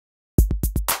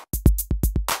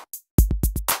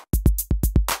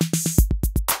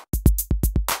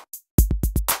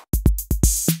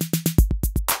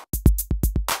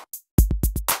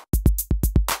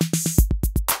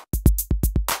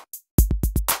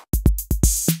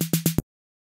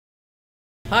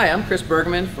Hi, I'm Chris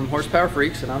Bergman from Horsepower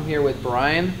Freaks, and I'm here with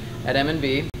Brian at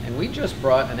M&B, and we just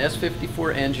brought an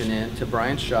S54 engine in to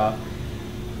Brian's shop.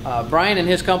 Brian and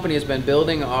his company has been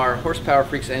building our Horsepower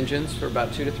Freaks engines for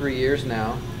about 2 to 3 years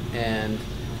now, and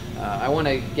I want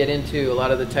to get into a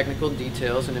lot of the technical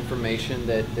details and information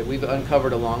that we've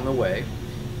uncovered along the way.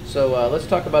 So let's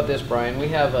talk about this, Brian. We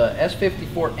have a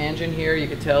S54 engine here. You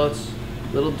can tell it's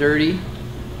a little dirty,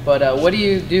 but what do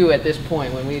you do at this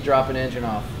point when we drop an engine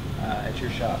off at your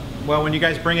shop? Well, when you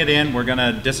guys bring it in, we're going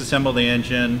to disassemble the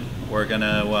engine. We're going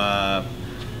to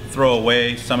throw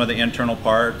away some of the internal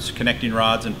parts, connecting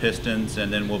rods and pistons,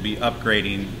 and then we'll be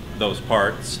upgrading those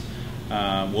parts.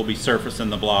 We'll be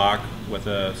surfacing the block with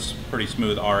a pretty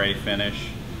smooth RA finish,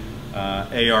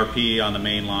 ARP on the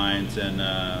main lines,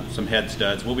 and some head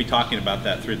studs. We'll be talking about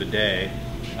that through the day.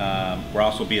 We'll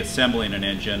also be assembling an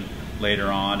engine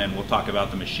later on, and we'll talk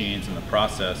about the machines and the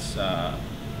process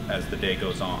as the day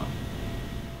goes on.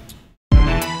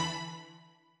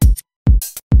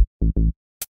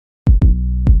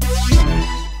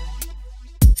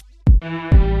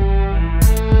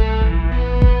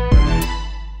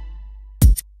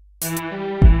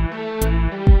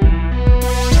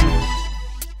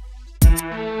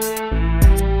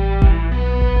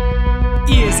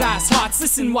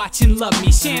 Listen, watch, and love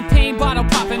me. Champagne bottle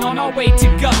popping on our way to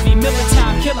Guffey. Miller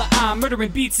time, killer, I'm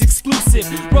murdering beats exclusive.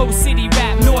 Rose City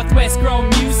rap, Northwest grown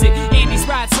music. Andy's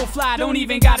ride so fly, don't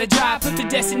even gotta drive. Put the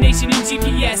destination in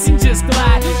GPS and just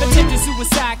glide. Attempted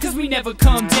suicide, cause we never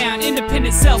come down.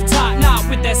 Independent, self-taught, not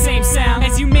with that same sound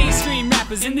as you mainstream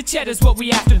rappers. In the cheddar's what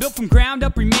we after. Built from ground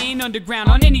up, remain underground.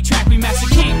 On any track we master,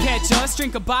 can't catch us.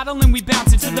 Drink a bottle and we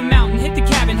bounce into the mountain. Hit the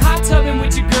cabin, hot tubbing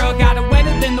with your girl. Got it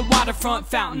wetter than the waterfront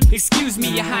fountain. Excuse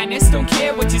me, your highness, don't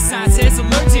care what your sign says.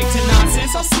 Allergic to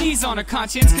nonsense, I'll sneeze on her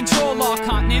conscience. Control all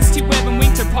continents, T-Web and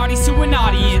winter parties to an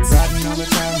audience. Riding all the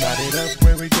time, ride it up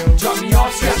where we go. Drop me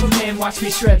off, strap 'em in, watch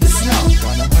me shred the snow.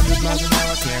 Run 100 miles an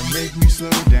hour, can't make me slow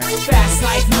down. Fast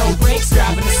life, no brakes,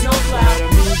 driving a snowplow. Gotta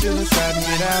move to the side and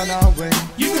get out our way.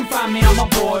 You can find me on my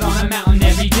board on a mountain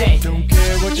every day. Don't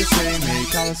care what you say, may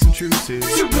call us intrusive.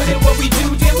 Too good at what we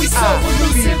do, yeah, we so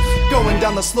elusive. Going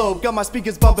down the slope, got my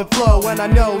speakers bumping flow, and I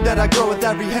know that I grow with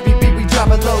every heavy beat we drop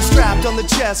it low. Strapped on the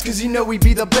chest, cause you know we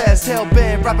be the best.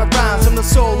 Hellbent, rapping rhymes from the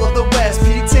soul of the west.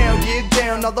 P-Town, get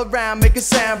down all around, make a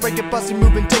sound, break it, bust it,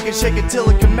 move and take it, shake it till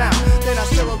it come out. Then I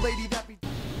still a lady that be...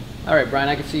 Alright, Brian,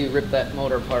 I can see you rip that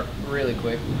motor apart really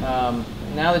quick. Now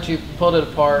that you've pulled it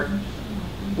apart,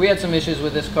 we had some issues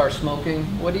with this car smoking.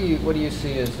 What do you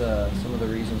see as some of the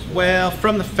reasons for that? Well,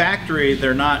 from the factory,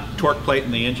 they're not torque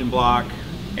plating the engine block,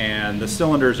 and the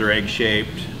cylinders are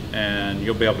egg-shaped, and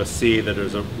you'll be able to see that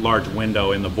there's a large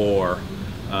window in the bore.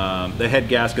 The head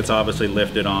gasket's obviously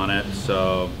lifted on it,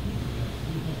 so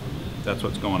that's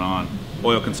what's going on.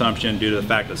 Oil consumption due to the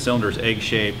fact that the cylinder is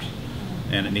egg-shaped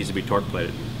and it needs to be torque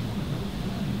plated.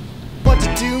 What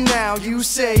to do now, you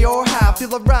say, or how?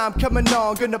 Feel a rhyme coming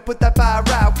on, gonna put that fire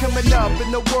out. Coming up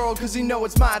in the world, cause you know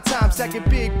it's my time. Second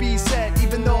big B set,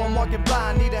 even though I'm walking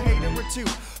blind. Need a hater or two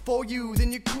for you,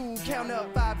 then you're cool. Count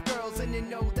up 5 girls and you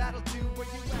know that'll do. Where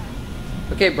you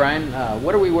at? Okay, Brian,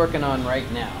 what are we working on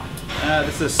right now?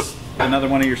 This is another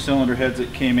one of your cylinder heads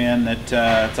that came in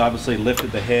that it's obviously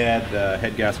lifted the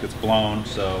head gasket's blown,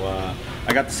 so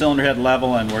I got the cylinder head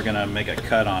level and we're gonna make a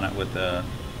cut on it with the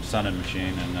sunning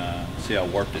machine and see how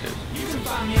warped it is. You can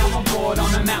find me on my board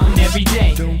on a mountain every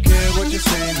day. Don't care what you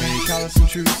say, may call us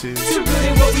intrusive. Too good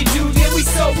at what we do, yeah, we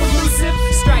so elusive.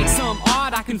 Strike some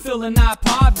odd, I can fill an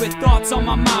iPod with thoughts on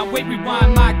my mind. Wait,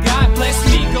 rewind, my God bless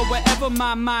me. Go wherever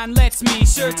my mind lets me.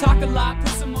 Sure, talk a lot, put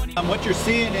some money. What you're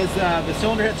seeing is the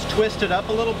cylinder head's twisted up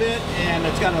a little bit, and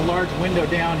it's got a large window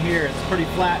down here. It's pretty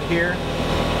flat here.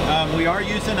 We are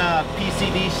using a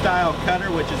PCD style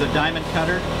cutter, which is a diamond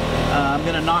cutter. I'm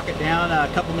going to knock it down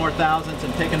a couple more thousandths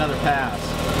and take another pass.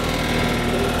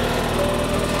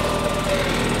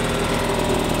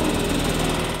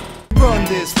 Run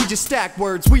this, we just stack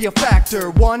words, we a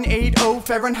factor. 180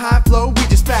 Fahrenheit flow, we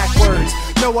just backwards.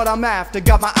 Know what I'm after,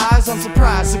 got my eyes on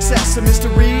surprise. Success and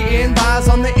mystery in lies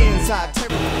on the inside.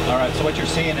 Alright, so what you're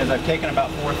seeing is I've taken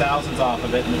about 4 thousandths off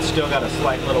of it, and it's still got a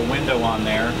slight little window on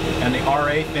there, and the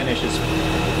RA finish is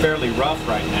fairly rough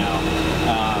right now.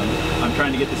 I'm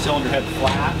trying to get the cylinder head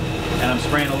flat, and I'm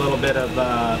spraying a little bit of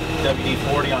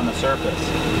WD-40 on the surface.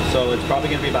 So it's probably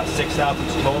going to be about 6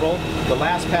 thousandths total. The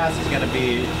last pass is going to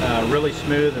be really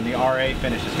smooth, and the RA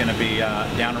finish is going to be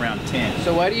down around 10.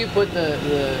 So why do you put the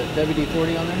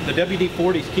WD-40 on there? The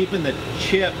WD-40 is keeping the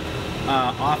chip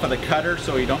off of the cutter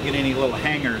so you don't get any little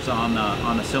hangers on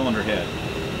the cylinder head.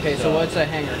 Okay, so what's a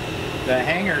hanger? The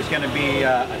hanger is going to be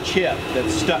a chip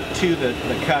that's stuck to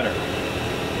the cutter.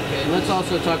 Okay, let's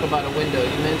also talk about a window.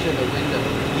 You mentioned a window.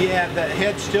 Yeah, the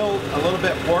head's still a little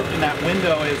bit warped, and that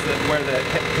window is where the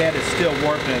head is still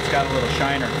warped, and it's got a little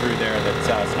shiner through there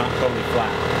that's it's not totally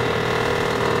flat.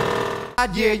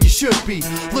 Yeah, you should be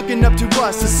looking up to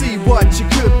us to see what you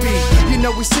could be. You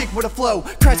know we stick with a flow,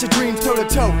 crash your dreams toe to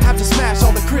toe. Have to smash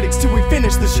all the critics till we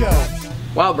finish the show.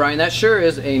 Wow, Brian, that sure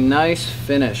is a nice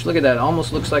finish. Look at that, it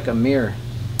almost looks like a mirror.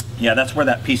 Yeah, that's where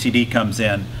that PCD comes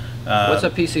in. What's a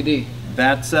PCD?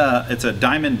 That's it's a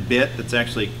diamond bit that's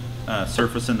actually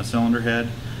surfacing the cylinder head,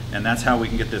 and that's how we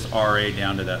can get this RA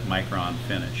down to that micron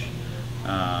finish.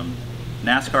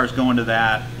 NASCAR's going to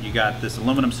that. You got this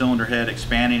aluminum cylinder head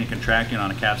expanding and contracting on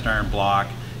a cast iron block.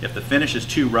 If the finish is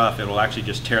too rough, it will actually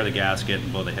just tear the gasket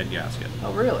and blow the head gasket.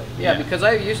 Oh, really? Yeah, because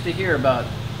I used to hear about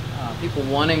people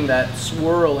wanting that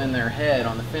swirl in their head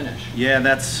on the finish. Yeah,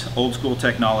 that's old school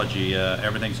technology.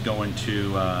 Everything's going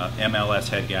to MLS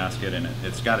head gasket, and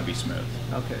it's got to be smooth.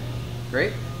 Okay,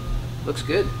 great. Looks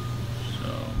good.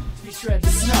 Shred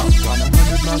the snow. On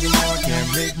 100 miles an hour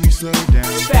can't make me slow down.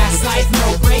 Fast life,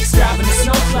 no brakes, driving a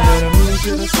snowplow. Better move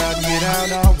to the side and get out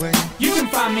our way. You can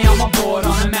find me on my board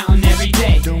on the mountain every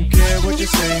day. Don't care what you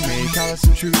say, may call us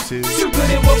intrusive. Too good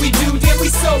at what we do, yeah,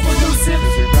 we so elusive.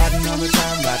 Cause we're riding all the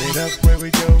time, light it up where we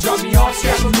go. Drop me off,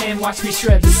 strap 'em in, watch me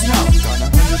shred the snow. On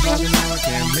 100 miles an hour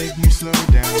can't make me slow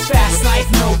down. Fast life,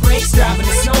 no brakes, driving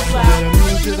a snowplow. Better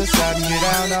move to the side and get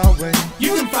out our way.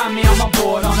 You can find me on my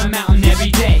board on the mountain every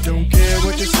day. Don't care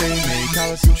what you say, may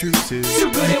call us intrusive.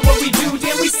 Too good at what we do,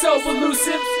 yeah, we so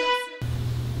elusive.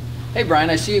 Hey Brian,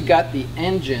 I see you've got the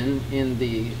engine in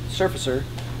the surfacer.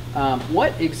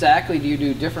 What exactly do you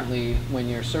do differently when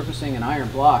you're surfacing an iron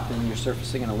block than when you're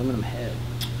surfacing an aluminum head?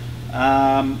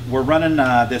 We're running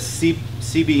this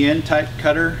CBN type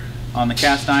cutter on the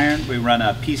cast iron. We run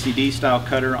a PCD style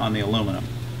cutter on the aluminum.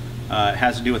 It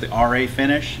has to do with the RA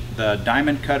finish. The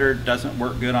diamond cutter doesn't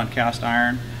work good on cast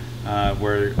iron,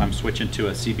 where I'm switching to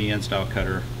a CBN style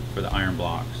cutter for the iron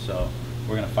block. So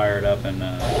we're going to fire it up and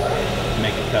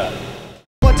make a cut.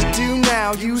 What to do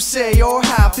now, you say or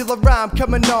how? Feel a rhyme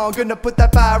coming on, gonna put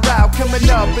that fire out. Coming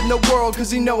up in the world,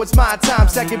 cause you know it's my time.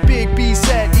 Second big B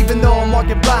set, even though I'm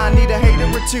walking blind. Need a hater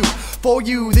or two for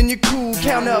you, then you're cool.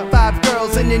 Count up 5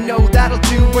 girls and you know that'll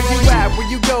do. Where you at, where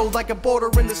you go, like a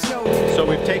border in the snow. So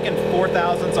we've taken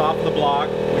 4,000s off the block.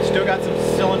 We still got some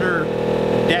cylinder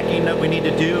decking that we need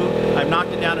to do. I've knocked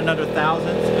it down another 1,000s,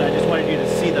 and I just wanted you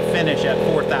to see the finish at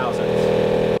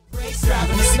 4,000s.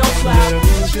 Driving a snowplow. Better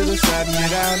move to the side and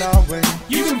get out our way.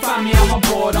 You can find me on my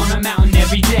board on the mountain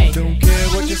every day. Don't care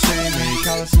what you say, may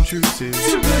call us intrusive.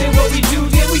 Too good at what we do,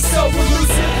 yeah, we so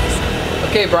elusive.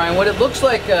 Okay Brian, what it looks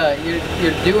like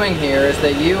you're doing here is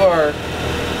that you are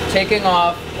taking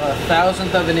off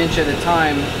 1/1000th of an inch at a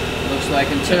time, looks like,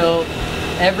 until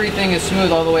everything is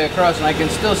smooth all the way across. And I can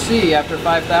still see after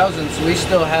 5/1000ths we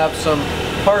still have some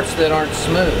parts that aren't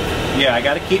smooth. Yeah, I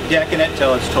got to keep decking it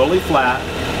till it's totally flat.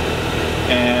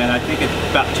 And I think it's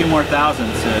about 2 more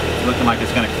thousandths. It's looking like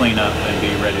it's going to clean up and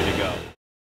be ready to go.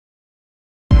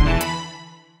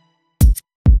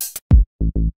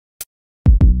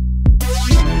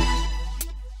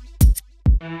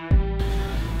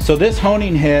 So this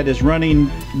honing head is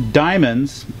running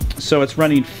diamonds, so it's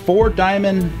running 4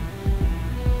 diamond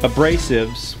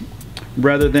abrasives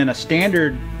rather than a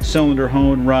standard cylinder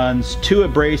hone runs 2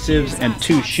 abrasives and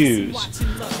 2 shoes.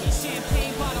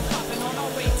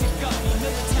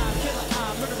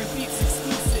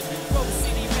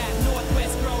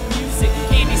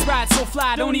 So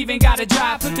fly, don't even gotta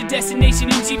drive. Put the destination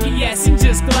in GPS and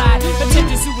just glide.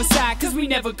 Attempted suicide, cause we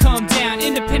never come down.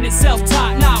 Independent,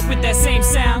 self-taught, not with that same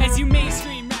sound as you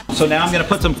mainstream rap. So now I'm gonna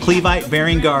put some Cleveite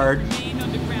bearing guard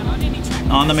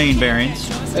on the main bearings.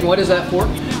 And what is that for?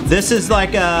 This is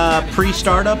like a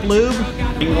pre-startup lube,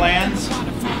 glands.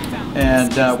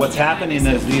 And what's happening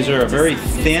is these are a very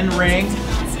thin ring,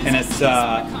 and it's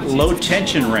a low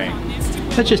tension ring.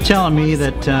 That's just telling me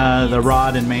that the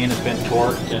rod and main has been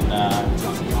torqued, and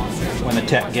when the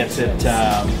tech gets it,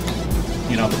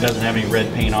 you know, if it doesn't have any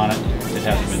red paint on it, it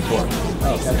hasn't been torqued.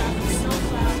 Oh, okay.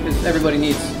 Because everybody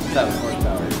needs 1,000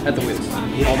 horsepower at the wheels.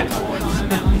 All the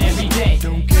time. Every day.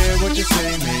 Don't care what you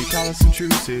say, may call us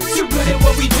intrusive. Too good at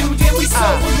what we do, yeah, we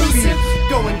so elusive.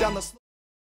 Going down the